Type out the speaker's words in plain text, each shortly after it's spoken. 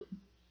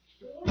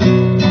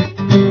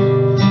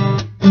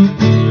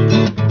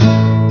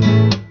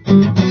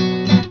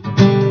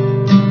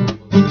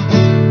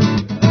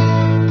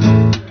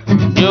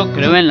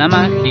en la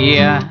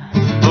magia,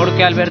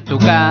 porque al ver tu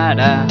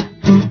cara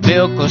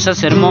veo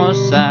cosas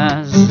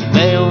hermosas,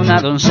 veo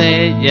una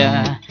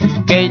doncella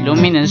que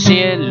ilumina el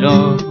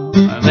cielo,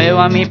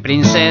 veo a mi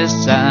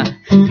princesa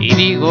y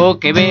digo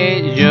que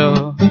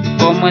bello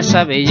como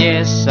esa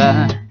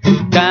belleza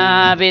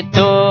cabe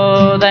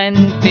toda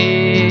en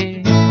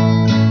ti,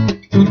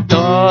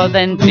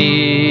 toda en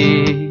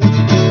ti.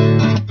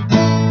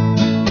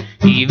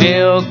 Y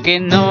veo que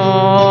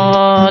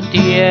no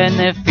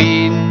tiene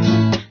fin,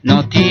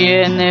 no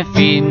tiene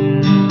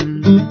fin.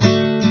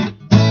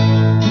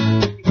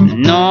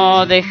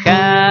 No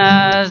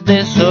dejas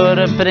de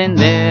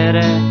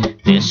sorprender,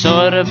 de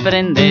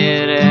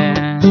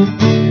sorprender.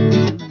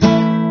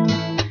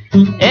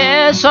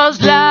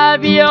 Esos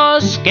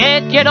labios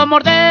que quiero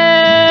morder,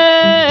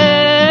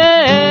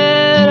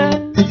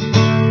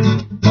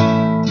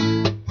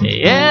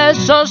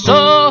 esos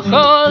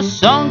ojos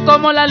son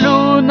como la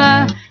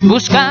luna,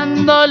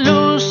 buscando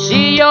luz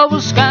y yo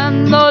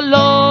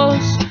buscándolos,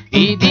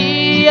 y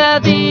día a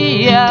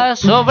día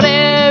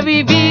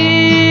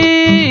sobrevivir.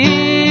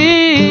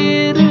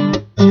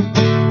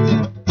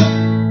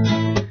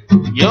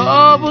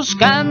 Yo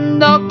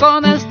buscando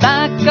con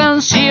esta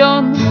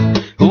canción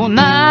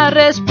una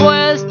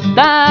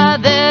respuesta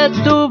de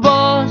tu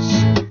voz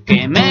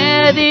que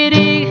me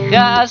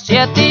dirija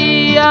hacia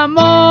ti,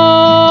 amor.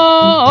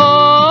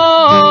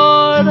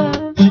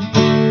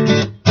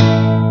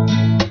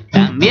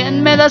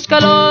 También me das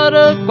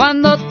calor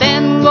cuando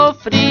tengo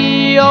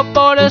frío,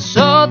 por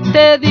eso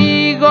te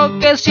digo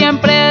que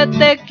siempre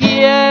te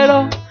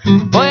quiero.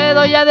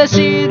 Puedo ya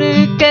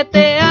decir que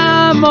te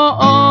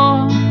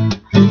amo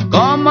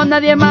como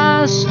nadie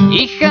más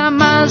y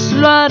jamás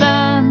lo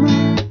harán,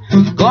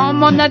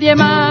 como nadie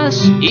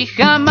más y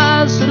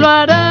jamás lo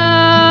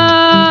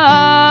harán.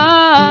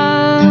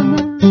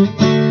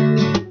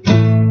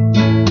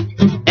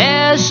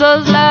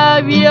 Esos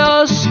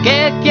labios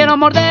que quiero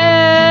morder,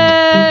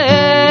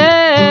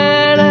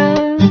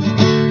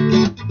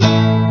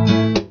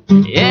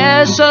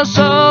 esos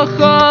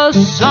ojos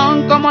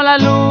son como la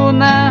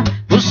luna,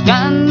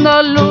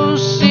 buscando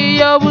luz y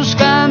yo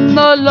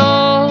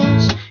buscándolos,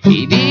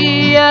 y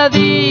día a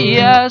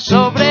día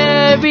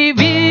sobrevivir.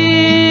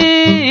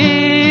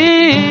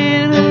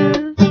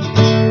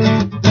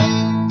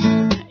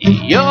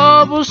 Y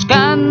yo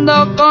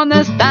buscando con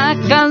esta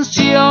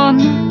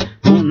canción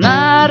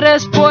una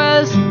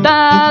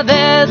respuesta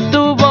de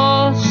tu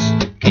voz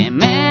que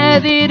me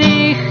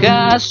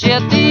dirija hacia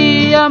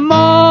ti,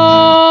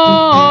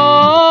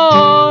 amor.